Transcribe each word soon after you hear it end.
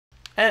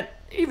And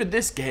even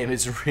this game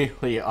is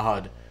really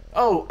odd.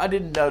 Oh, I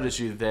didn't notice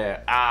you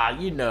there.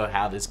 You know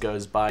how this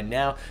goes by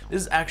now.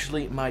 This is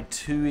actually my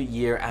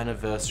 2-year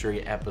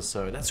anniversary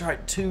episode. That's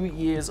right, 2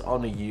 years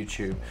on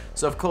YouTube.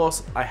 So of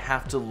course, I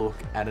have to look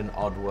at an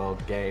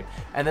Oddworld game.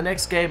 And the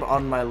next game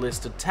on my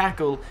list to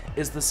tackle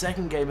is the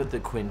second game of the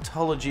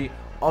quintology,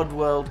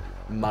 Oddworld,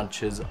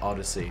 Munch's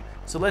Oddysee.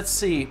 So let's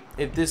see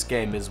if this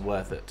game is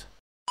worth it.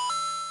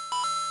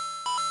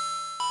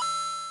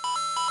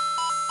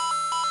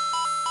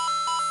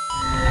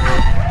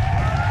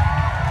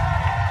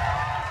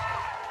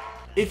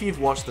 If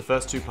you've watched the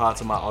first 2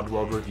 parts of my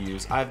Oddworld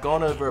reviews, I have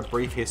gone over a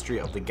brief history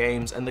of the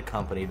games and the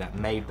company that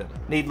made them.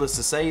 Needless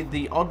to say,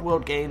 the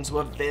Oddworld games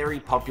were very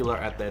popular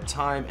at their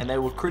time, and they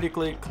were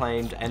critically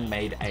acclaimed and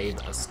made Abe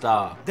a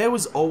star. There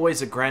was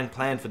always a grand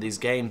plan for these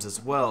games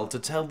as well, to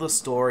tell the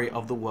story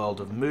of the world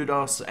of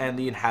Mudos and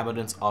the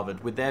inhabitants of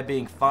it, with there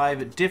being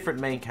 5 different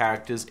main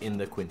characters in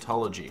the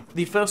quintology.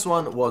 The first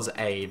one was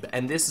Abe,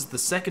 and this is the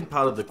second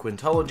part of the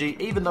quintology,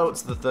 even though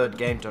it's the 3rd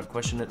game, don't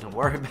question it, don't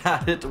worry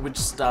about it, which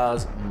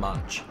stars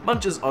Munch.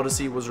 Munch's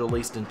Oddysee was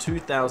released in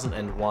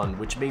 2001,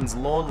 which means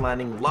Lorne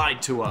Lanning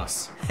lied to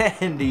us.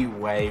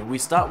 Anyway, we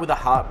start with a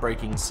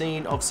heartbreaking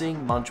scene of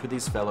seeing Munch with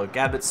his fellow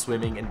Gabbets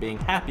swimming and being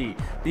happy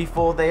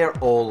before they are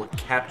all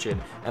captured,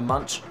 and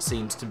Munch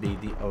seems to be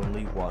the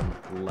only one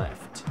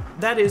left.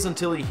 That is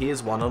until he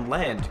hears one on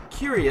land.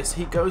 Curious,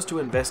 he goes to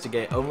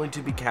investigate only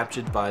to be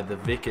captured by the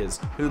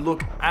Vicars, who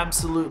look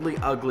absolutely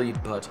ugly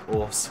but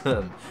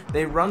awesome.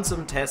 They run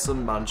some tests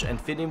on Munch and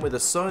fit him with a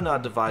sonar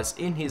device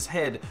in his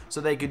head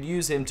so they could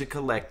use him to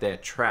collect their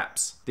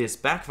traps. This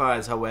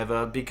backfires,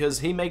 however, because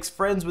he makes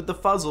friends with the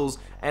fuzzles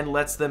and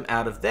lets them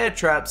out of their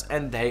traps,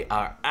 and they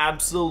are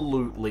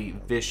absolutely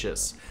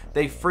vicious.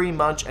 They free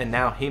Munch and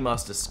now he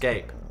must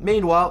escape.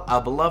 Meanwhile,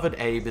 our beloved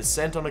Abe is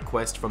sent on a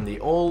quest from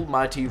the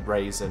almighty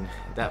Raisin,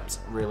 that's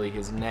really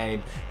his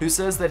name, who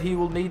says that he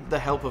will need the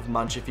help of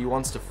Munch if he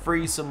wants to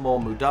free some more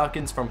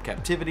mudokons from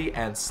captivity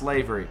and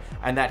slavery,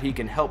 and that he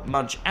can help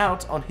Munch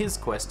out on his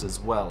quest as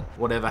well.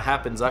 Whatever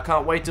happens, I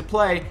can't wait to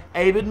play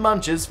Abe and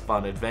Munch's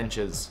Fun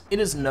Adventures.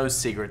 It is no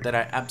secret that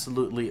I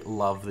absolutely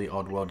love the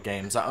Oddworld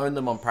games. I own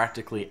them on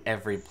practically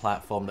every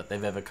platform that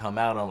they've ever come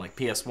out on, like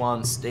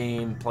PS1,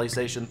 Steam,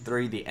 PlayStation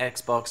 3, the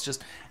Xbox,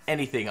 just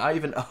anything. I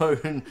even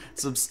own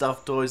some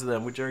stuffed toys of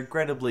them, which are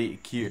incredibly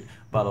cute.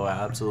 By the way,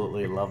 I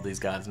absolutely love these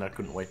guys and I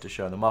couldn't wait to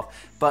show them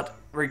off. But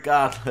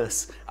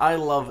regardless, I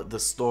love the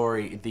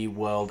story, the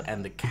world,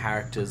 and the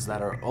characters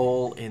that are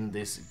all in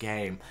this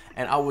game.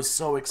 And I was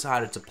so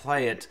excited to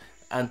play it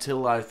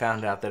until I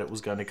found out that it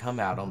was going to come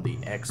out on the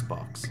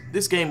Xbox.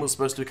 This game was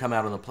supposed to come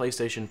out on the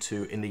PlayStation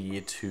 2 in the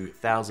year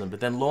 2000, but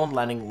then Lorne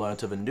Lanning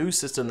learnt of a new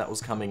system that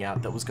was coming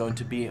out that was going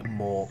to be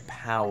more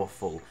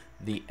powerful,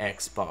 the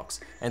Xbox,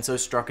 and so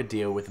struck a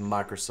deal with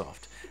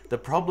Microsoft. The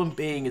problem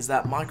being is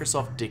that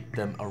Microsoft dicked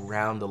them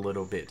around a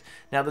little bit.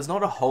 Now, there's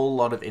not a whole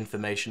lot of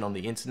information on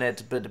the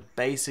internet, but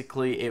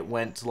basically it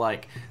went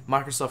like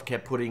Microsoft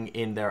kept putting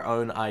in their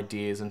own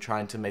ideas and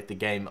trying to make the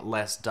game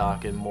less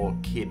dark and more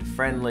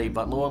kid-friendly,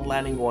 but Lorne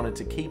Lanning wanted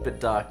to keep it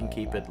dark and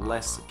keep it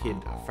less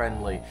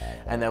kid-friendly,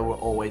 and they were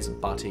always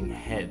butting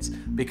heads.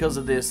 Because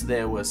of this,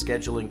 there were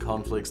scheduling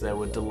conflicts, there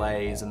were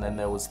delays, and then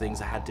there was things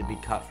that had to be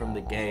cut from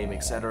the game,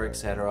 etc,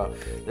 etc.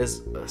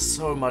 There's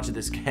so much of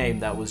this game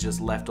that was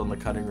just left on the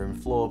cutting room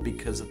floor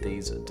because of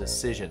these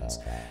decisions.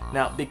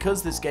 Now,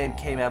 because this game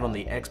came out on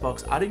the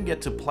Xbox, I didn't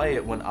get to play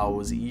it when I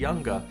was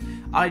younger.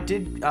 I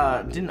didn't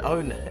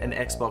own an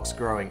Xbox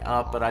growing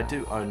up, but I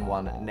do own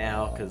one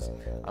now because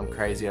I'm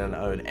crazy and I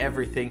own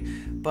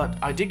everything. But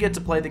I did get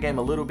to play the game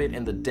a little bit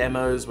in the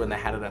demos when they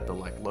had it at the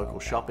local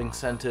shopping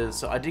centers,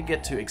 so I did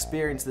get to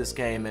experience this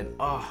game, and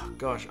oh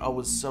gosh, I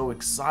was so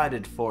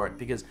excited for it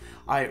because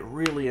I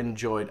really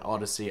enjoyed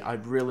Oddysee, I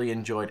really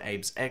enjoyed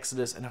Abe's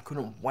Exoddus, and I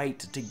couldn't wait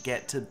to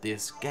get to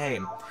this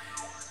game.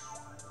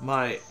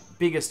 My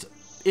biggest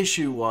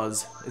issue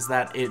is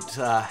that it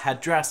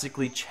had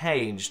drastically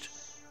changed.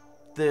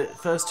 The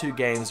first 2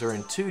 games are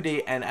in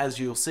 2D, and as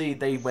you'll see,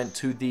 they went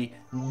to the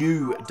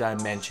new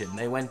dimension.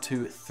 They went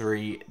to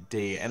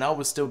 3D, and I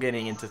was still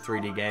getting into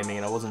 3D gaming,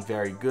 and I wasn't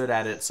very good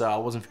at it, so I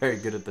wasn't very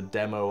good at the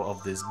demo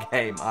of this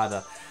game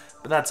either.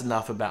 But that's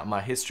enough about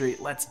my history.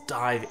 Let's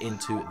dive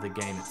into the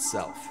game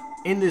itself.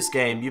 In this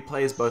game, you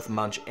play as both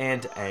Munch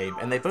and Abe,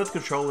 and they both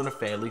control in a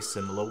fairly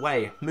similar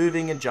way,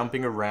 moving and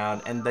jumping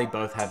around, and they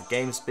both have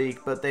game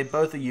speak, but they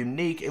both are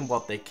unique in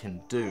what they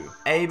can do.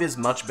 Abe is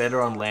much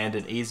better on land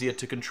and easier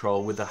to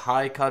control with a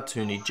high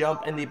cartoony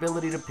jump and the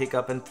ability to pick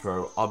up and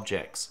throw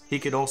objects. He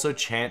can also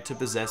chant to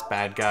possess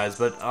bad guys,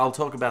 but I'll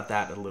talk about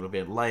that a little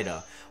bit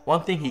later.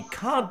 One thing he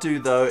can't do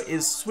though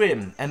is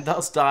swim, and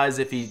thus dies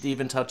if he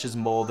even touches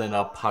more than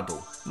a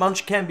puddle.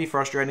 Munch can be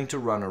frustrating to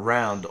run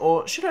around,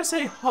 or should I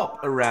say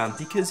hop around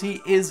time because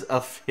he is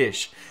a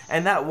fish.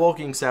 And that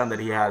walking sound that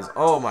he has,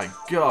 oh my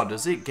god,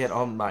 does it get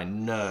on my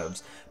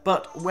nerves.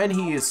 But when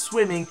he is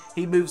swimming,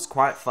 he moves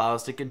quite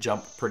fast. He can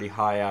jump pretty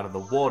high out of the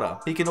water.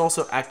 He can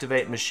also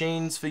activate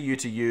machines for you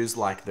to use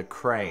like the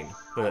crane.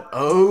 But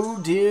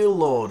oh dear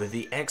lord,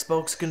 the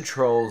Xbox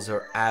controls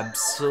are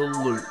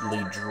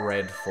absolutely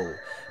dreadful.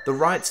 The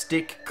right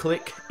stick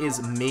click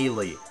is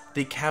melee.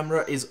 The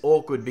camera is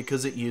awkward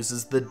because it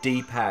uses the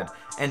D-pad,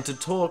 and to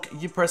talk,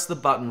 you press the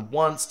button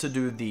once to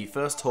do the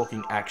first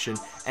talking action,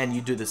 and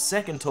you do the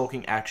second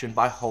talking action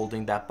by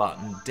holding that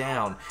button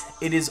down.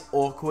 It is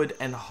awkward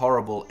and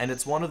horrible, and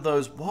it's one of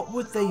those what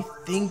were they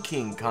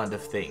thinking kind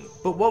of thing.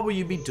 But what will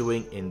you be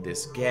doing in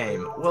this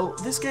game? Well,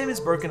 this game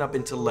is broken up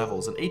into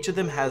levels, and each of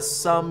them has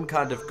some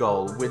kind of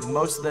goal, with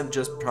most of them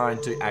just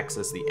trying to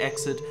access the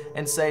exit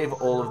and save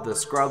all of the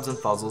scrubs and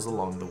fuzzles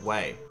along the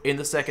way. In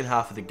the second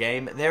half of the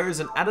game, there is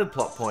an added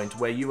plot point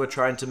where you are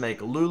trying to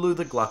make Lulu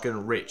the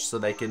Gluckon rich so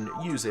they can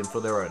use him for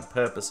their own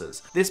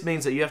purposes. This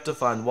means that you have to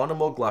find one or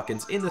more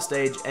Gluckons in the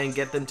stage and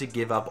get them to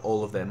give up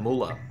all of their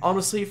moolah.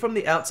 Honestly, from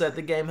the outset,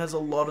 the game has a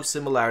lot of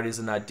similarities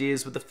and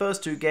ideas with the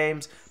first two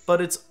games,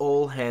 but it's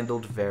all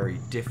handled very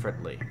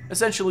differently.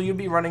 Essentially, you'll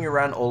be running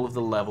around all of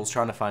the levels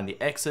trying to find the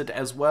exit,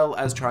 as well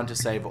as trying to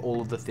save all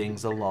of the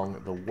things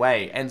along the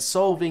way, and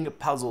solving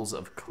puzzles,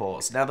 of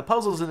course. Now, the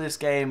puzzles in this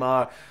game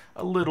are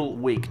a little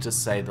weak, to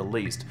say the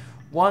least.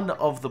 One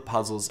of the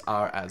puzzles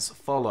are as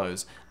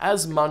follows.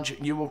 As Munch,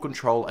 you will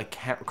control a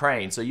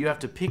crane, so you have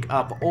to pick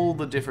up all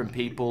the different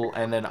people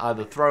and then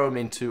either throw them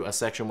into a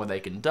section where they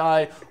can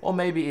die, or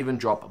maybe even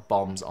drop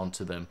bombs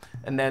onto them,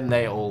 and then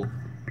they all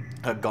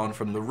are gone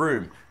from the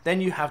room.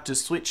 Then you have to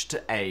switch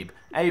to Abe.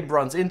 Abe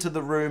runs into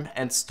the room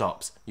and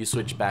stops. You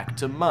switch back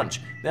to Munch.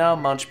 Now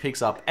Munch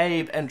picks up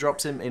Abe and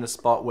drops him in a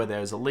spot where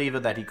there is a lever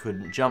that he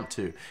couldn't jump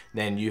to.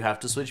 Then you have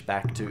to switch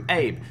back to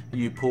Abe.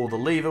 You pull the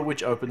lever,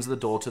 which opens the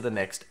door to the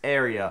next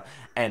area.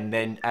 And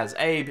then as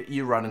Abe,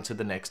 you run into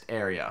the next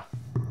area.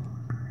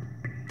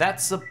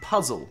 That's a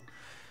puzzle.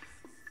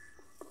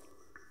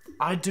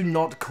 I do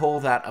not call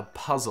that a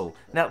puzzle.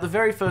 Now, the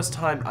very first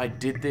time I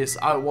did this,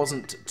 I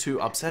wasn't too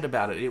upset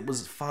about it. It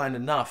was fine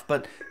enough,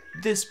 but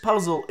this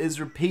puzzle is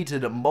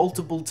repeated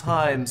multiple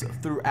times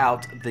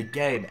throughout the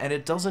game, and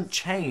it doesn't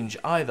change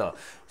either.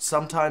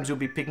 Sometimes you'll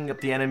be picking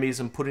up the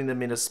enemies and putting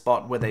them in a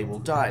spot where they will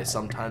die.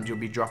 Sometimes you'll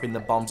be dropping the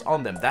bombs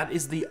on them. That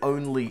is the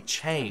only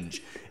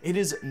change. It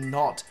is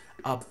not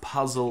a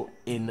puzzle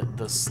in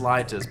the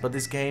slightest, but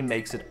this game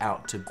makes it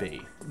out to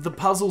be. The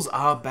puzzles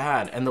are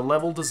bad, and the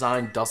level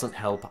design doesn't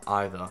help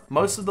either.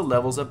 Most of the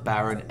levels are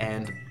barren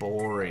and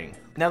boring.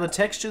 Now, the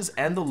textures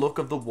and the look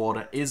of the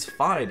water is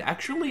fine,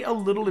 actually a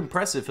little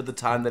impressive for the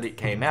time that it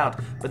came out,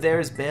 but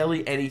there is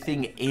barely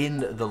anything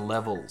in the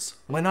levels.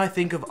 When I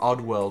think of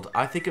Oddworld,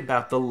 I think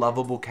about the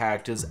lovable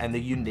characters and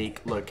the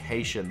unique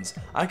locations.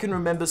 I can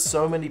remember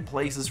so many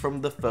places from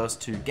the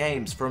first two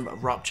games, from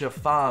Rupture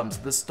Farms,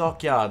 the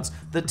Stockyards,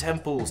 the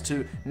temples,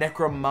 to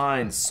Necrom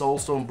Mines,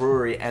 Soulstorm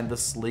Brewery, and the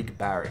Sleek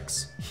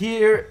Barracks.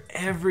 Here,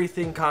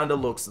 everything kinda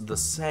looks the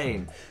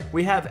same.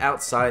 We have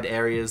outside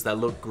areas that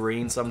look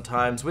green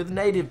sometimes, with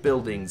native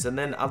buildings, and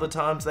then other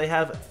times they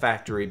have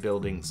factory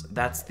buildings.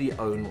 That's the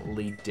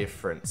only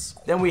difference.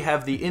 Then we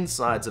have the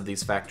insides of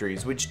these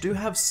factories, which do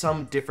have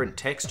some different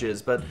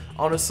textures, but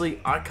honestly,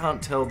 I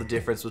can't tell the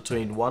difference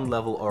between one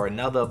level or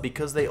another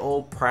because they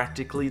all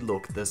practically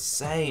look the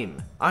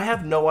same. I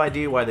have no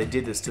idea why they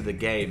did this to the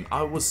game.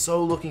 I was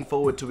so looking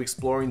forward to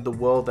exploring the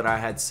world that I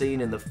had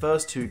seen in the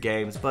first two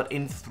games, but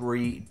in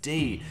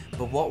 3D.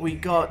 But what we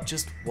got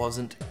just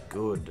wasn't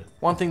good.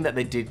 One thing that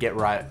they did get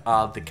right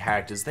are the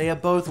characters. They are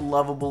both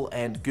lovable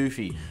and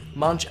goofy.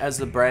 Munch, as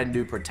the brand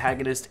new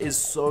protagonist, is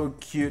so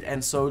cute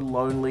and so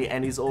lonely,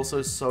 and he's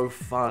also so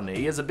fun.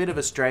 He has a bit of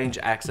a strange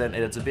accent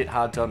and it's a bit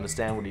hard to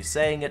understand what he's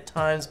saying at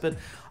times, but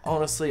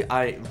honestly,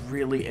 I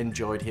really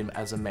enjoyed him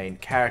as a main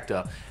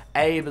character.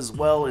 Abe as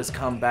well has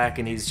come back,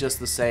 and he's just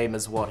the same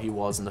as what he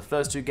was in the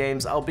first two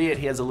games, albeit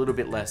he has a little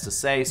bit less to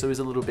say, so he's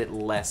a little bit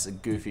less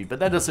goofy, but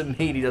that doesn't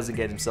mean he doesn't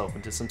get himself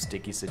into some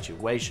sticky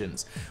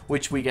situations,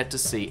 which we get to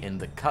see in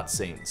the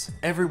cutscenes.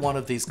 Every one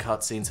of these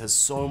cutscenes has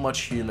so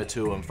much humor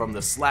to them, from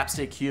the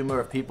slapstick humor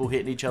of people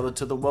hitting each other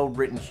to the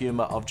well-written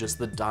humor of just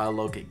the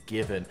dialogue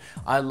given.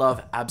 I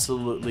love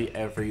absolutely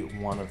every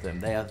one of them.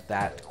 They are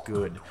that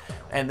good.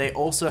 And they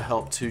also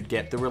help to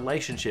get the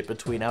relationship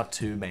between our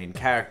two main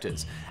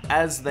characters.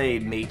 As they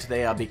meet,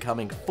 they are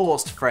becoming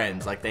forced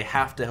friends, like they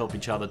have to help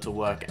each other to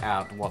work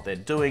out what they're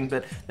doing,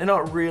 but they're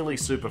not really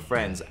super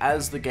friends.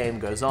 As the game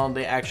goes on,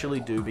 they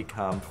actually do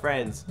become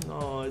friends.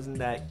 Oh, isn't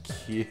that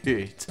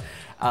cute?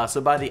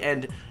 So by the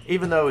end,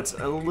 even though it's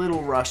a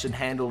little rushed and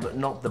handled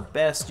not the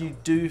best, you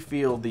do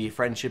feel the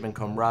friendship and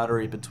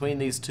camaraderie between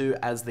these two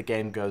as the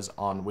game goes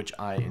on, which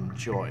I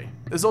enjoy.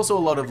 There's also a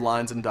lot of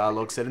lines and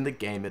dialogue said in the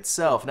game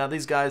itself. Now,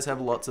 these guys have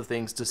lots of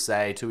things to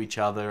say to each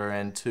other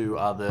and to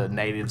other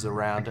natives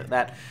around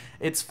that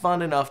it's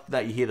fun enough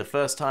that you hear the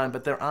first time,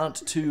 but there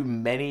aren't too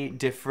many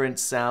different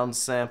sound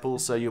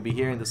samples, so you'll be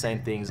hearing the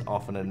same things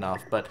often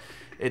enough. But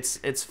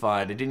It's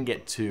fine. It didn't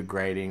get too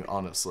grating,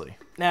 honestly.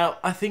 Now,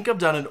 I think I've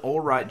done an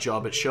alright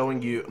job at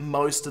showing you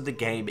most of the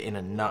game in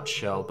a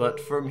nutshell, but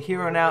from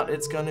here on out,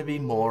 it's going to be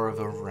more of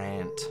a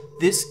rant.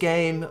 This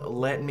game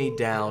let me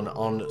down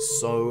on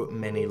so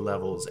many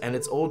levels, and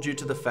it's all due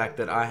to the fact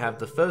that I have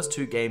the first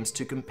two games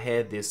to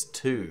compare this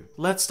to.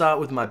 Let's start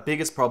with my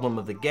biggest problem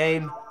of the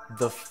game,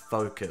 the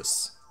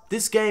focus.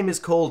 This game is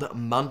called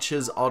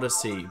Munch's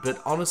Oddysee, but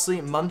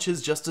honestly, Munch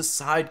is just a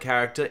side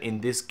character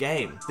in this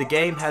game. The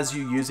game has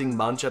you using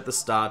Munch at the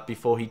start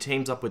before he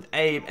teams up with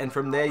Abe, and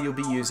from there you'll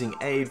be using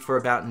Abe for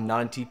about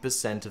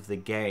 90% of the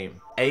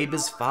game. Abe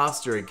is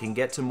faster and can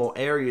get to more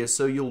areas,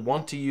 so you'll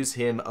want to use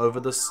him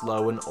over the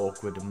slow and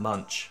awkward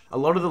Munch. A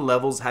lot of the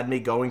levels had me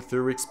going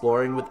through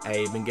exploring with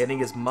Abe and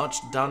getting as much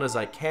done as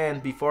I can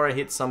before I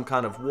hit some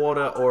kind of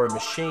water or a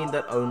machine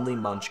that only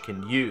Munch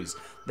can use.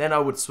 Then I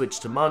would switch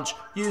to Munch,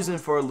 use him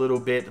for a little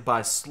bit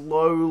by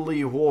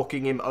slowly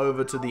walking him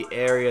over to the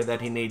area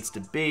that he needs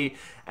to be,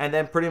 and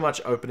then pretty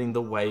much opening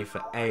the way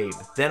for Abe.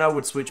 Then I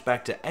would switch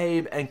back to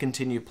Abe and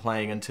continue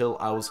playing until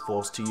I was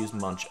forced to use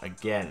Munch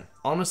again.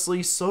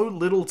 Honestly, so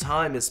little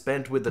time is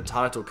spent with the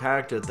title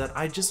character that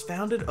I just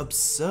found it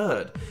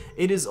absurd.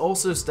 It is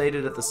also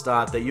stated at the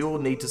start that you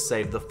will need to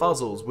save the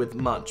fuzzles with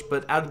Munch,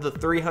 but out of the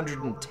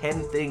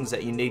 310 things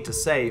that you need to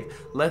save,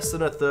 less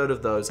than a third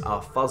of those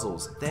are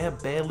fuzzles. They're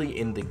barely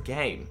in the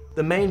game.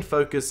 The main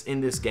focus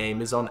in this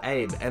game is on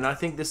Abe, and I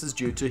think this is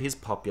due to his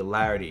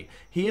popularity.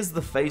 He is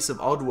the face of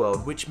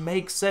Oddworld, which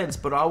makes sense,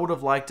 but I would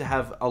have liked to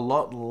have a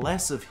lot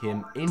less of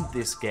him in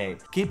this game.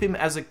 Keep him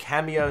as a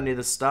cameo near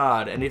the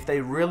start, and if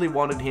they really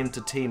wanted him to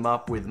team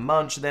up with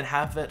Munch, then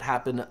have it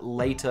happen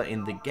later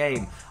in the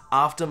game,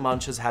 after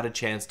Munch has had a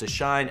chance to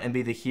shine and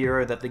be the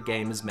hero that the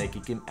game is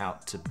making him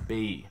out to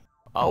be.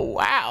 Oh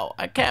wow,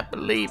 I can't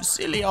believe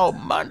silly old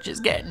Munch is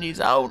getting his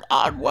own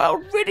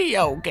Oddworld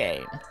video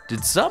game.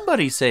 Did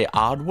somebody say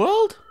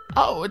Oddworld?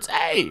 Oh, it's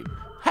Abe.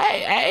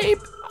 Hey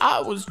Abe,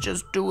 I was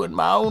just doing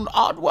my own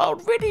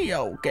Oddworld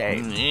video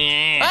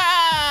game.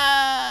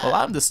 Ah! Well,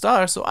 I'm the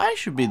star, so I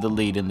should be the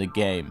lead in the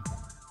game.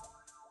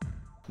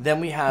 Then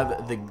we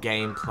have the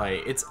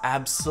gameplay. It's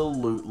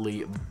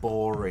absolutely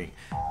boring.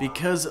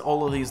 Because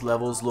all of these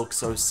levels look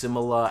so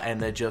similar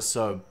and they're just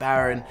so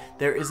barren,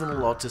 there isn't a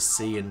lot to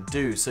see and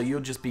do, so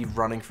you'll just be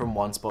running from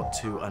one spot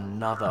to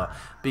another.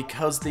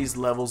 Because these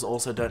levels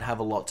also don't have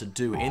a lot to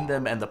do in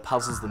them and the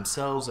puzzles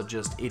themselves are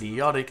just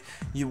idiotic,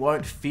 you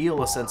won't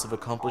feel a sense of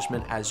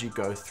accomplishment as you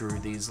go through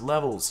these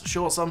levels.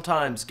 Sure,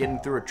 sometimes getting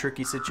through a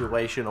tricky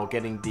situation or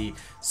getting the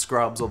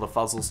scrubs or the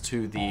fuzzles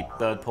to the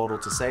bird portal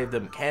to save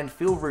them can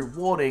feel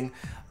rewarding,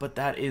 but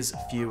that is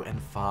few and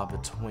far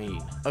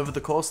between. Over the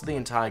course of the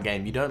entire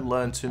game, you don't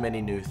learn too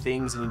many new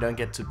things and you don't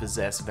get to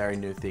possess very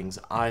new things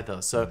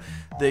either, so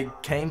the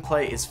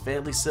gameplay is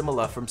fairly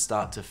similar from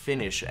start to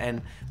finish,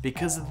 and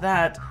because of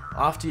that,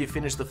 after you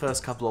finish the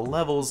first couple of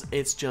levels,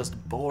 it's just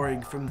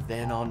boring from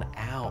then on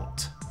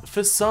out.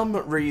 For some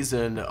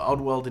reason,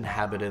 Oddworld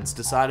inhabitants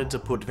decided to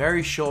put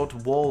very short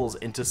walls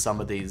into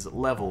some of these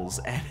levels,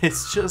 and it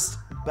just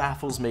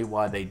baffles me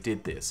why they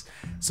did this.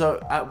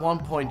 So at one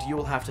point you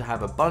will have to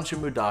have a bunch of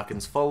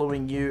mudokons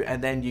following you,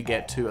 and then you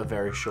get to a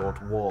very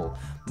short wall.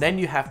 Then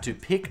you have to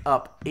pick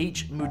up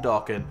each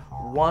mudokon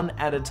one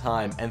at a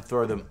time and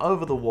throw them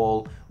over the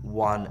wall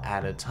one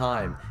at a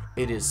time.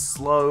 It is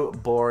slow,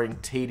 boring,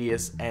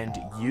 tedious, and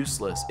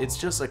useless. It's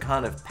just a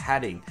kind of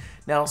padding.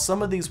 Now,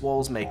 some of these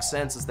walls make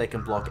sense as they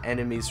can block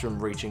enemies from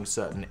reaching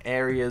certain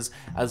areas,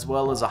 as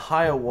well as a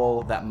higher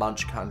wall that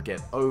Munch can't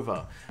get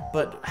over.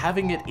 But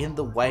having it in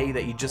the way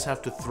that you just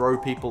have to throw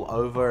people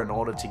over in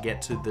order to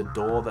get to the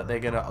door that they're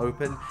going to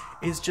open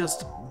is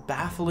just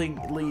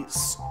bafflingly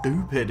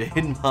stupid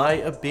in my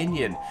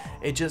opinion.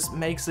 It just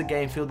makes the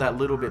game feel that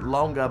little bit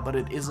longer, but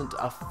it isn't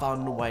a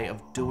fun way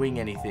of doing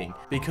anything.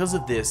 Because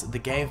of this, the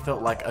game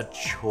felt like a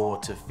chore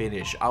to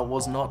finish. I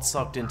was not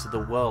sucked into the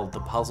world, the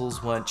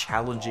puzzles weren't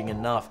challenging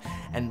enough,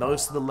 and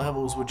most of the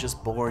levels were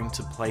just boring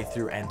to play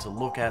through and to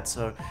look at,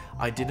 so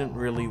I didn't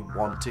really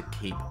want to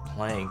keep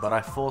playing, but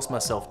I forced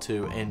myself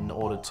to in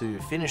order to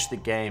finish the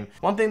game.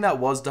 One thing that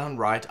was done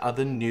right are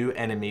the new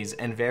enemies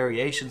and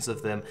variations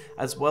of them,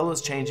 as well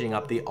as changing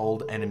up the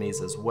old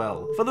enemies as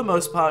well. For the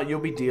most part,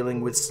 you'll be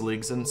dealing with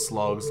sligs and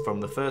slogs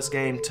from the first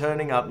game,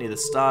 turning up near the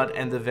start,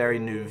 and the very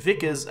new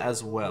vicars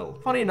as well.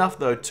 Funny enough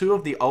though, two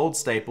of the old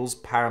staples,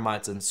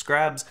 paramites and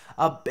scrabs,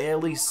 are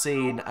barely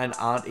seen and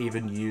aren't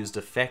even used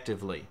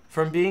effectively.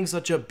 From being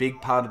such a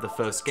big part of the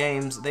first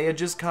games, they are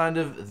just kind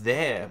of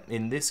there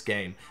in this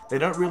game. They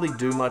don't really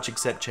do much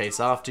except chase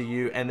after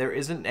you, and there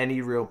isn't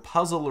any real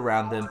puzzle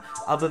around them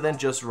other than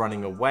just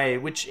running away,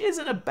 which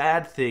isn't a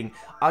bad thing.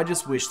 I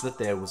just wish that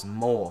there was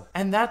more.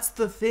 And that's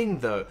the thing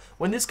though,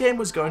 when this game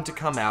was going to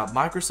come out,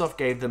 Microsoft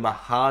gave them a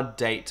hard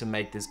date to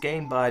make this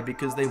game by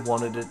because they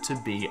wanted it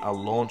to be a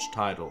launch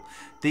title.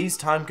 These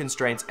time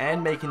constraints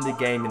and making the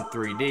game in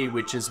 3D,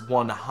 which is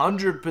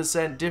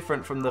 100%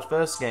 different from the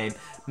first game,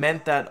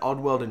 meant that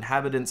Oddworld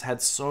inhabitants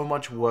had so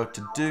much work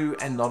to do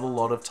and not a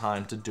lot of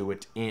time to do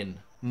it in.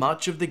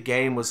 Much of the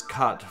game was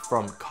cut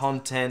from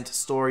content,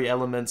 story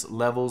elements,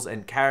 levels,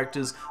 and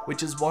characters,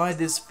 which is why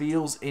this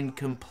feels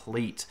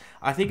incomplete.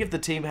 I think if the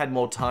team had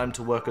more time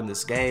to work on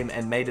this game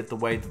and made it the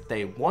way that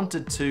they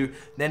wanted to,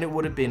 then it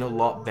would have been a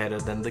lot better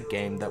than the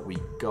game that we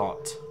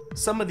got.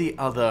 Some of the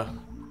other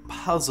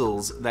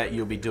puzzles that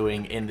you'll be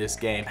doing in this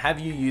game have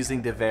you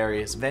using the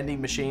various vending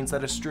machines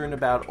that are strewn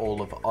about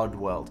all of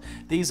Oddworld.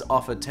 These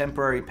offer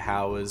temporary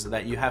powers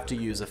that you have to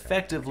use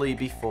effectively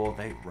before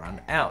they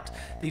run out.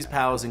 These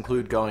powers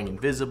include going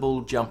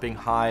invisible, jumping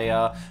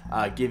higher,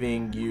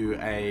 giving you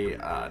a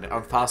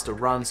faster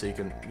run so you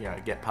can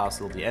get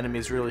past all the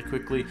enemies really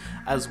quickly,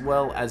 as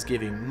well as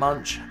giving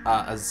Munch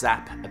a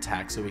zap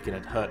attack so we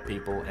can hurt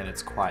people, and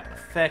it's quite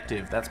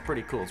effective. That's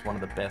pretty cool. It's one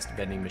of the best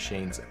vending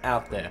machines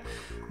out there.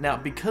 Now,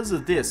 because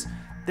of this,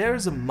 there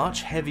is a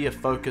much heavier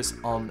focus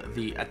on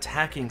the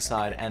attacking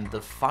side and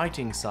the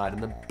fighting side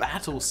and the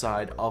battle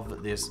side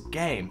of this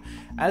game.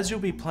 As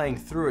you'll be playing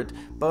through it,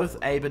 both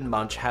Abe and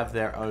Munch have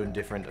their own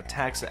different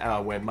attacks,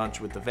 where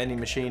Munch with the vending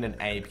machine and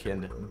Abe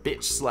can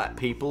bitch slap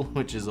people,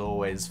 which is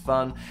always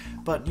fun.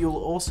 But you'll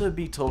also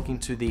be talking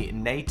to the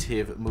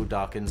native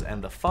mudokons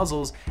and the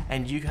fuzzles,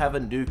 and you have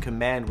a new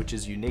command which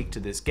is unique to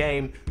this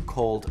game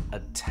called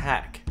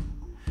attack.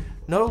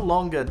 No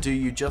longer do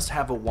you just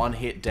have a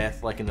one-hit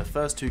death like in the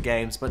first two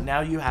games, but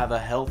now you have a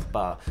health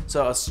bar,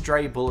 so a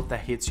stray bullet that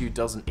hits you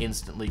doesn't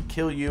instantly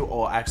kill you,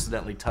 or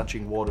accidentally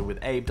touching water with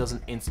Abe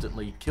doesn't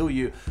instantly kill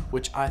you,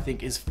 which I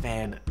think is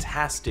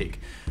fantastic.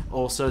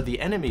 Also, the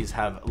enemies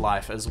have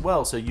life as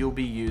well, so you'll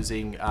be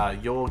using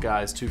your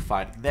guys to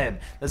fight them.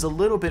 There's a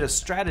little bit of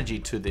strategy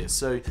to this,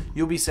 so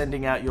you'll be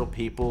sending out your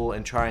people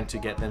and trying to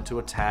get them to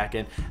attack,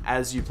 and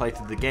as you play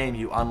through the game,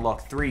 you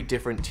unlock 3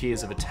 different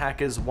tiers of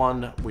attackers.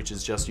 One which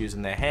is just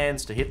using their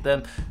hands to hit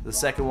them, the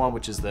second one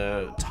which is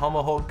the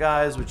tomahawk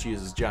guys, which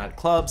uses giant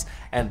clubs,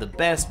 and the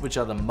best, which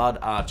are the mud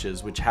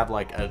archers, which have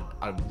like a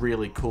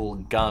really cool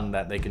gun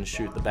that they can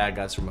shoot the bad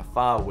guys from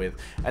afar with,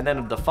 and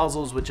then the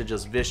fuzzles, which are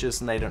just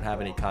vicious and they don't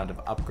have any kind of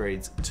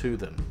upgrades to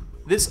them.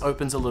 This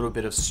opens a little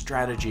bit of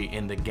strategy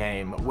in the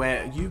game,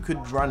 where you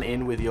could run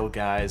in with your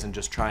guys and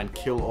just try and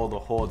kill all the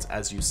hordes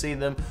as you see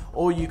them,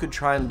 or you could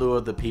try and lure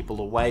the people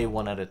away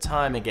one at a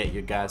time and get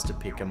your guys to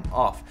pick them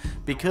off.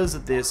 Because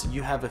of this,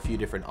 you have a few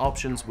different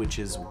options, which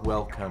is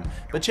welcome,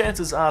 but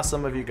chances are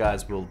some of you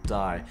guys will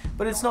die.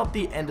 But it's not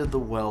the end of the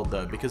world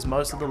though, because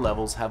most of the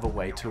levels have a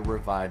way to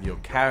revive your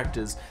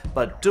characters,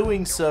 but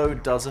doing so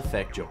does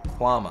affect your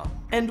quarma.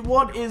 And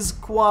what is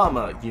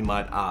quarma, you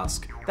might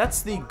ask?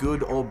 That's the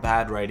good or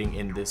bad rating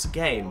in this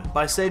game.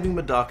 By saving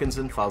mudokons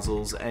and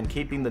fuzzles and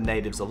keeping the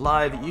natives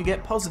alive, you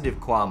get positive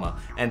quarma,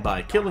 and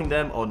by killing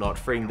them or not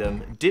freeing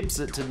them, dips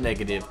it to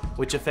negative,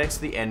 which affects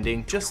the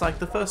ending just like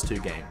the first 2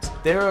 games.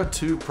 There are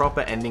 2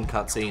 proper ending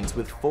cutscenes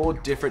with 4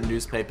 different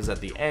newspapers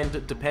at the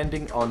end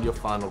depending on your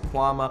final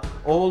quarma,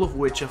 all of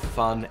which are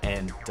fun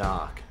and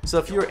dark. So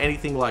if you're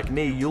anything like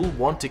me, you'll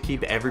want to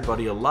keep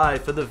everybody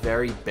alive for the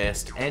very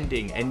best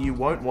ending, and you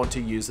won't want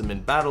to use them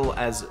in battle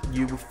as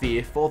you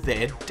fear for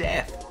their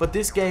death. But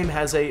this game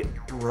has a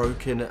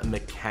broken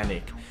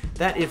mechanic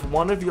that if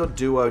one of your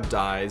duo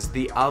dies,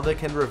 the other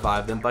can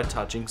revive them by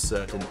touching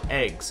certain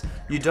eggs.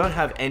 You don't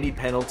have any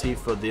penalty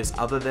for this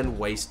other than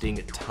wasting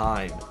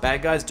time.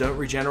 Bad guys don't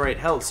regenerate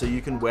health, so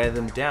you can wear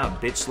them down,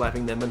 bitch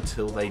slapping them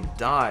until they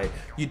die.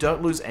 You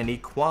don't lose any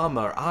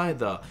quarma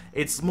either.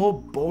 It's more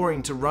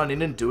boring to run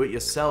in and do it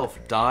yourself,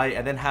 die,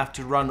 and then have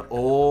to run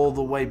all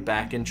the way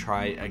back and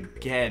try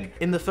again.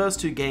 In the first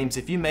 2 games,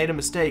 if you made a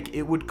mistake,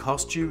 it would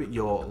cost you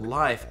your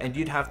life, and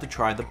you'd have to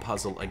try the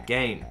puzzle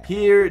again.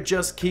 Here,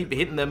 just keep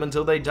hitting them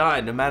until they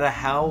die, no matter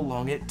how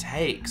long it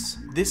takes.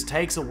 This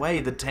takes away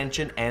the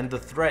tension and the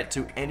threat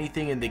to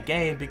anything in the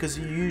game because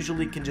you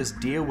usually can just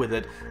deal with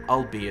it,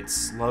 albeit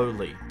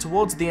slowly.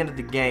 Towards the end of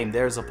the game,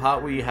 there is a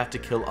part where you have to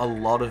kill a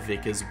lot of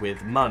vicars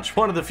with Munch,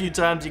 one of the few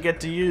times you get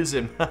to use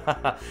him.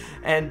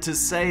 And to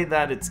say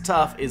that it's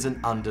tough is an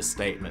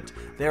understatement.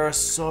 There are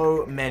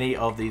so many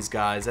of these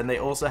guys, and they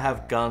also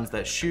have guns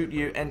that shoot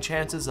you, and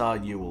chances are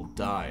you will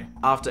die.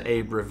 After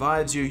Abe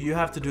revives you, you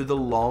have to do the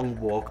long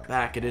walk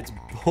back, and it's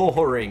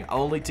boring,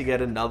 only to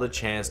get another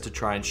chance to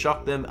try and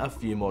shock them a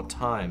few more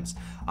times.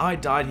 I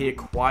died here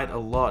quite a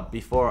lot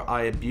before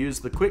I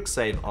abused the quick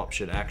save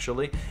option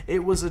actually.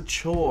 It was a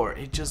chore,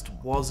 it just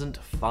wasn't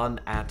fun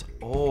at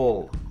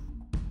all.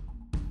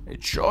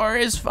 It sure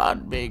is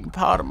fun being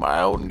part of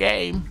my own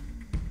game.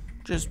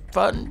 Just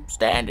fun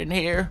standing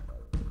here.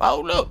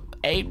 Oh look,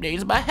 Abe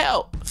needs my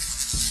help.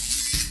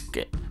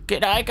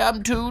 Can I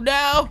come too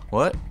now?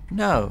 What?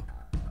 No.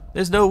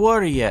 There's no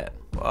water yet.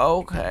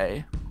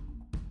 Okay.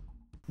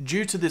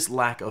 Due to this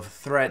lack of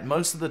threat,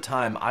 most of the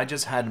time I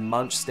just had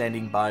Munch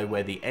standing by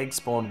where the egg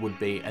spawn would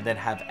be and then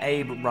have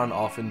Abe run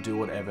off and do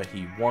whatever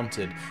he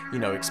wanted. You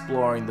know,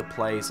 exploring the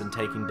place and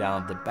taking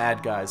down the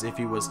bad guys. If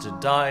he was to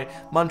die,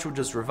 Munch would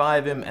just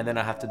revive him and then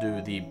I have to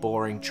do the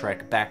boring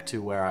trek back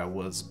to where I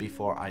was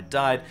before I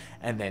died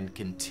and then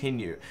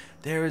continue.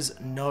 There is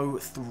no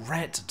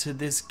threat to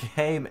this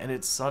game and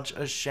it's such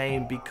a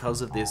shame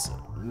because of this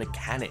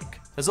mechanic.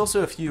 There's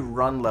also a few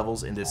run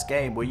levels in this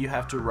game where you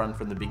have to run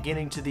from the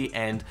beginning to the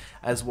end,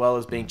 as well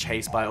as being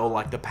chased by all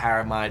like the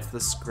paramites, the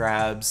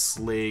scrabs,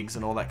 sligs,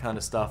 and all that kind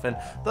of stuff, and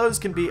those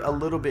can be a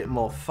little bit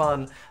more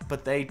fun,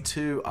 but they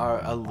too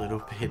are a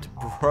little bit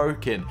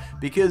broken,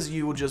 because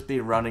you will just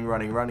be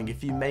running.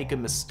 If you make a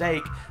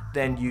mistake,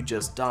 then you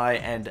just die,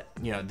 and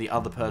you know, the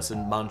other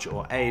person, Munch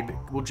or Abe,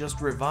 will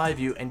just revive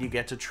you and you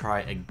get to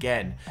try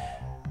again.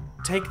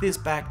 Take this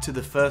back to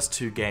the first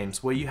two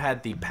games where you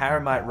had the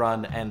Paramite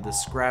run and the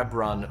Scrab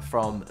run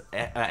from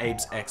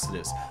Abe's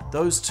Exoddus.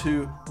 Those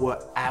two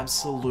were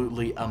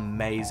absolutely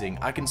amazing.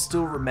 I can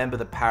still remember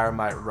the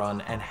Paramite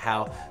run and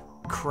how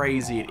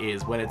crazy it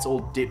is when it's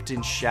all dipped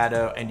in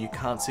shadow and you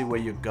can't see where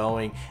you're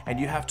going and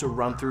you have to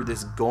run through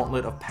this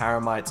gauntlet of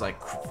paramites like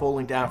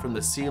falling down from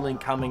the ceiling,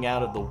 coming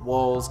out of the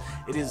walls.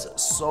 It is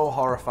so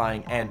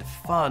horrifying and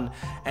fun,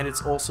 and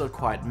it's also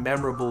quite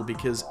memorable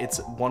because it's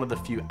one of the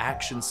few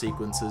action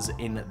sequences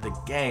in the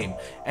game.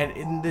 And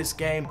in that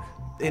game,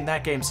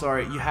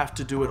 you have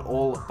to do it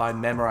all by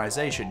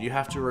memorization. You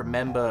have to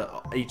remember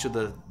each of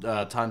the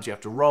times you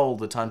have to roll,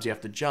 the times you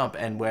have to jump,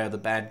 and where the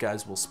bad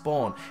guys will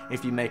spawn.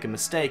 If you make a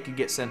mistake, you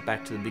get sent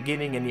back to the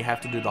beginning and you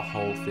have to do the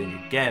whole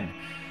thing again.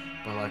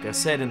 But like I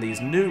said, in these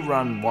new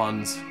run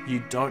ones,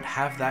 you don't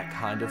have that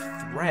kind of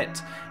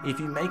threat. If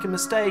you make a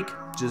mistake,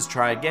 just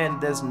try again.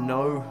 There's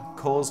no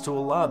cause to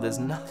alarm, there's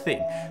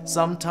nothing.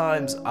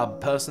 Sometimes a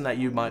person that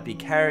you might be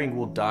carrying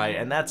will die,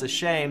 and that's a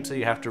shame, so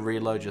you have to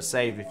reload your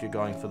save if you're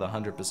going for the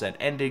 100%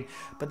 ending,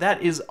 but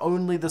that is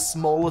only the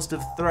smallest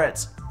of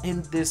threats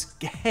in this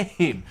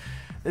game.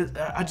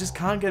 I just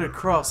can't get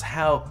across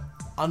how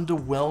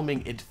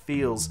underwhelming it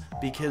feels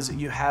because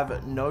you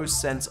have no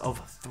sense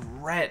of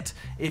threat.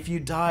 If you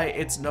die,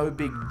 it's no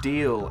big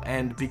deal,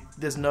 and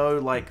there's no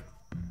like,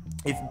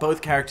 if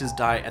both characters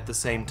die at the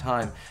same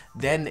time,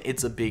 then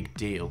it's a big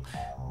deal.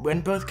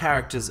 When both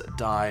characters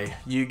die,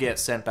 you get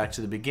sent back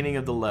to the beginning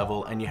of the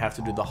level and you have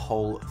to do the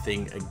whole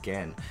thing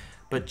again.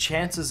 But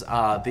chances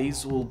are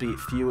these will be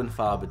few and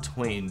far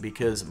between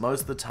because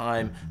most of the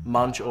time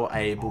Munch or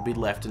Abe will be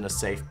left in a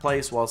safe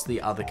place whilst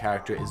the other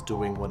character is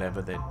doing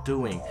whatever they're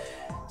doing.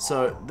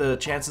 So the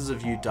chances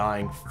of you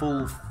dying,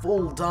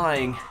 full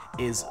dying,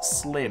 is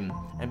slim.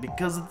 And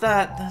because of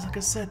that, like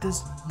I said,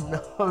 there's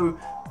no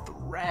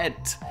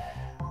threat.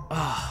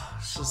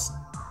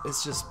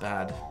 It's just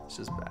bad. It's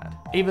just bad.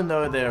 Even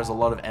though there's a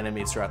lot of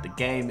enemies throughout the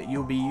game,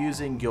 you'll be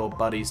using your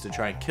buddies to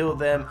try and kill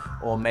them,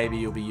 or maybe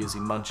you'll be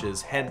using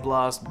Munch's head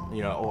blast,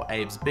 you know, or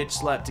Abe's bitch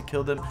slap to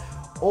kill them,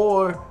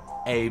 or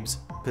Abe's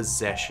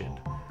possession.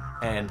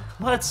 And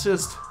let's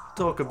just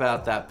talk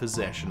about that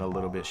possession a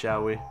little bit,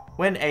 shall we?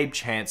 When Abe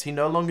chants, he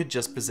no longer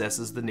just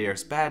possesses the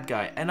nearest bad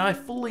guy, and I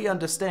fully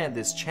understand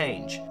this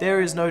change.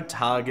 There is no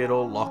target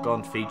or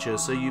lock-on feature,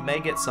 so you may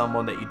get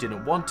someone that you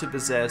didn't want to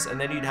possess, and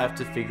then you'd have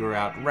to figure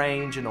out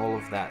range and all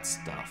of that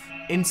stuff.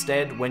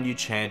 Instead, when you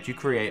chant, you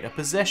create a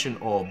possession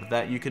orb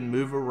that you can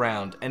move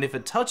around, and if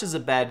it touches a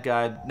bad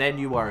guy, then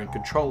you are in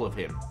control of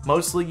him.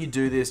 Mostly you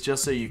do this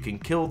just so you can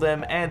kill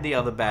them and the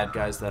other bad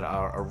guys that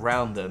are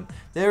around them.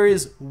 There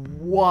is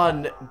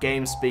one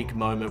game speak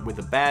moment with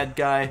a bad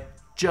guy,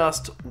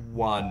 just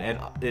one, and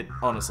it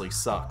honestly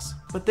sucks.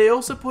 But they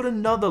also put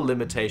another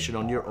limitation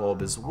on your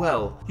orb as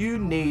well. You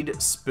need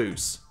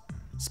Spoos.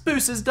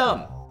 Spoos is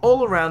dumb.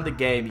 All around the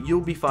game,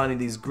 you'll be finding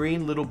these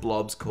green little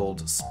blobs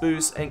called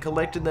Spoos, and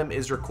collecting them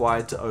is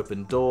required to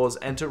open doors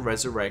and to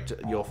resurrect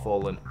your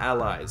fallen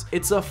allies.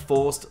 It's a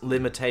forced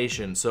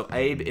limitation, so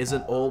Abe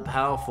isn't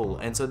all-powerful,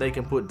 and so they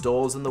can put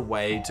doors in the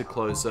way to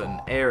close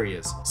certain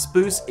areas.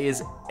 Spoos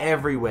is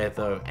everywhere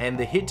though, and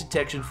the hit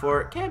detection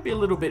for it can be a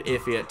little bit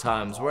iffy at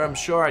times, where I'm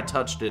sure I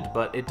touched it,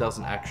 but it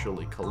doesn't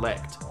actually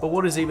collect. But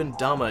what is even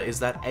dumber is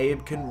that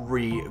Abe can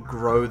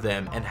regrow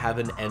them and have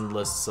an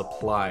endless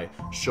supply.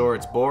 Sure,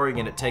 it's boring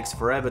and it takes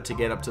forever to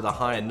get up to the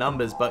higher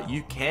numbers, but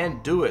you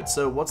can do it,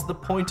 so what's the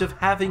point of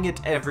having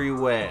it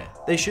everywhere?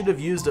 They should have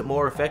used it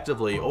more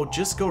effectively, or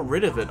just got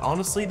rid of it.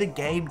 Honestly, the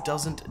game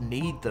doesn't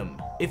need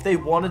them. If they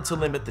wanted to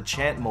limit the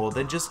chant more,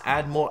 then just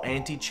add more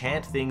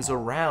anti-chant things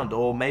around,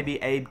 or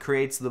maybe Abe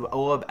creates the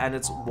orb and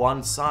it's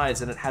one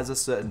size and it has a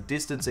certain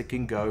distance it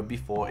can go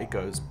before it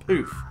goes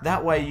poof.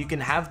 That way you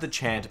can have the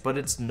chant, but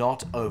it's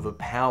not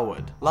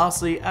overpowered.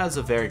 Lastly, as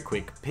a very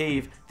quick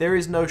peeve, there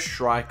is no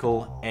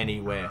Shrikle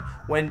anywhere.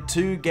 When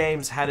two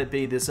games had it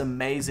be this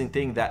amazing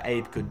thing that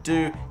Abe could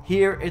do,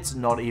 here it's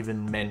not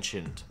even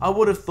mentioned. I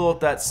would have thought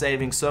that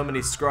saving so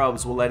many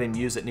scrubs will let him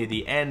use it near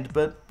the end,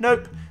 but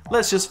nope.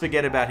 Let's just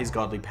forget about his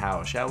godly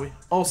power, shall we?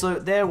 Also,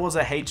 there was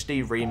a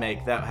HD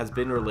remake that has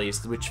been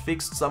released which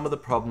fixed some of the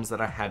problems that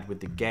I had with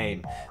the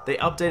game. They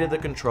updated the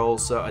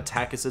controls so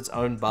attack is its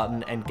own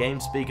button, and game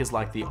speakers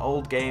like the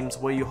old games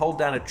where you hold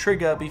down a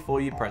trigger before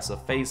you press a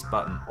face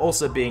button.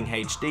 Also being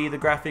HD, the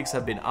graphics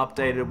have been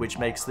updated, which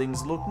makes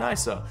things look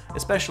nicer,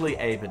 especially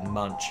Abe and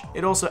Munch.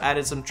 It also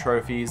added some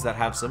trophies that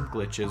have some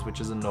glitches,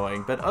 which is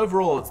annoying, but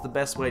overall it's the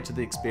best way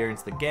to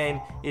experience the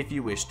game if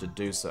you wish to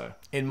do so.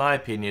 In my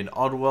opinion,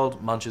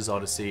 Oddworld Munch's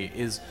Oddysee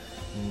is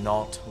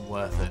not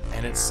worth it,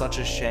 and it's such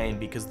a shame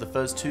because the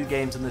first two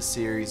games in the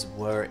series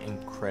were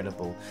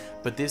incredible,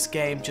 but this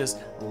game just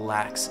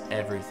lacks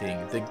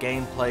everything. The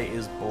gameplay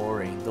is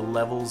boring, the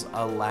levels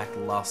are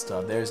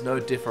lackluster, there's no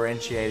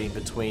differentiating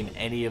between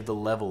any of the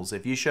levels.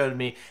 If you showed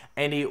me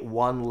any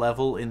one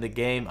level in the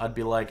game, I'd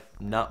be like,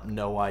 nah,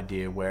 no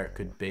idea where it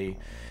could be.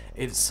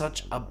 It's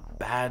such a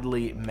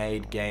badly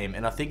made game,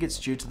 and I think it's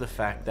due to the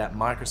fact that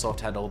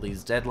Microsoft had all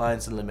these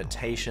deadlines and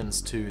limitations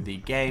to the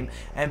game,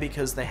 and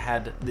because they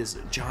had this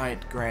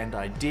giant grand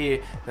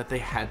idea that they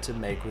had to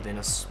make within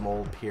a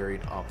small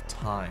period of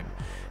time.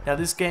 Now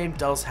this game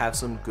does have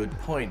some good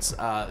points.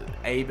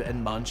 Abe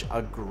and Munch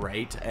are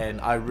great,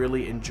 and I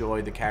really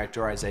enjoy the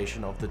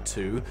characterization of the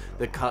two.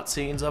 The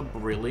cutscenes are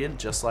brilliant,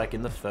 just like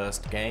in the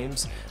first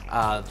games.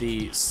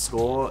 The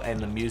score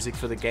and the music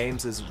for the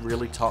games is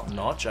really top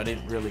notch. I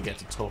didn't really get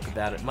to talk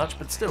about it much,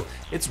 but still,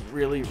 it's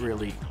really,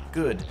 really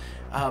good.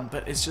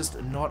 But it's just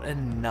not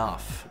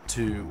enough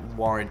to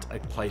warrant a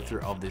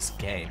playthrough of this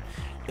game.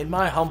 In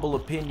my humble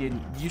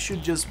opinion, you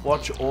should just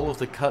watch all of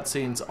the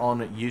cutscenes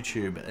on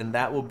YouTube, and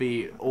that will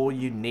be all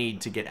you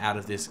need to get out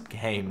of this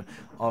game,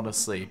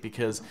 honestly,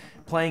 because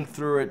playing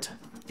through it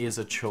is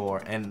a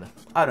chore, and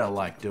I don't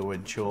like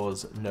doing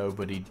chores,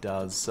 nobody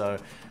does, so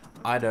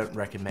I don't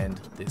recommend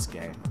this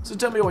game. So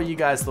tell me what you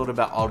guys thought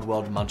about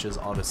Oddworld Munch's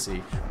Oddysee.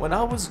 When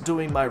I was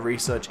doing my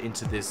research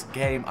into this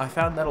game, I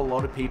found that a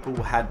lot of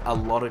people had a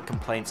lot of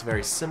complaints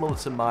very similar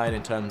to mine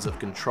in terms of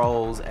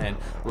controls and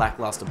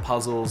lackluster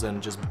puzzles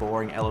and just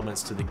boring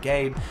elements to the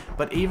game,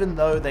 but even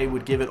though they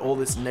would give it all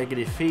this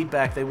negative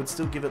feedback, they would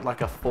still give it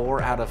like a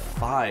 4 out of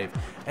 5,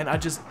 and I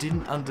just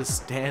didn't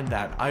understand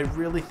that. I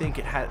really think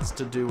it has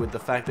to do with the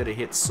fact that it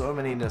hits so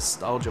many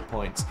nostalgia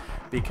points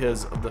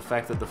because of the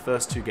fact that the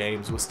first two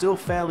games were still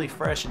fairly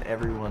fresh in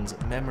everyone's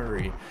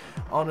memory.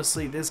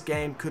 Honestly, this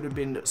game could have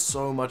been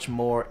so much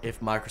more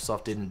if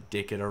Microsoft didn't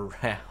dick it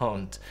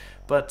around.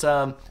 But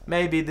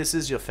maybe this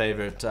is your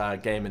favorite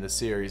game in the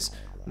series.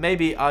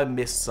 Maybe I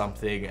missed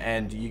something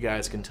and you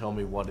guys can tell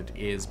me what it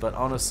is, but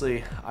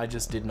honestly, I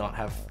just did not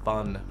have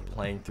fun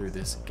playing through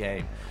this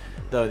game.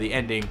 Though the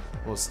ending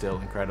was still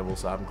incredible,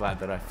 so I'm glad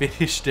that I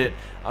finished it.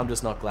 I'm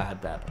just not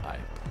glad that I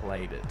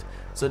played it.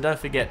 So don't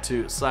forget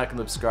to like and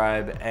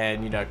subscribe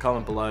and, you know,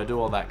 comment below, do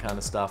all that kind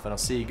of stuff, and I'll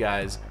see you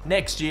guys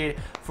next year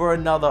for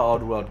another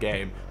Oddworld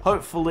game.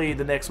 Hopefully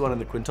the next one in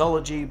the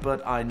quintology,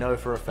 but I know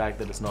for a fact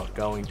that it's not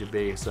going to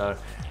be, so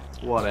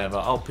whatever.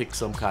 I'll pick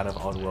some kind of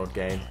Oddworld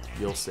game.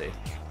 You'll see.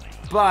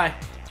 Bye!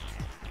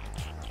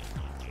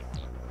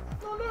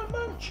 Oh no,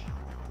 Munch!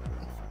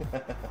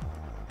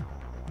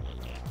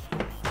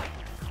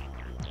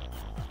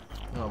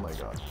 Oh my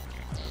god.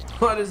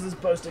 Why does this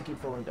poster keep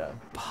falling down?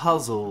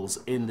 Puzzles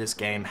in this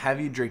game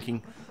have you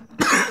drinking.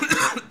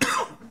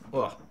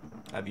 Oh,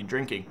 have you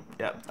drinking?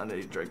 Yep, I know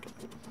you drink.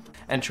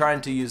 And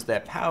trying to use their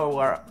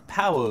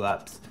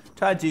power-ups.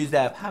 Trying to use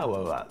their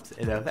power-ups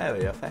in a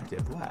very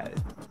effective way.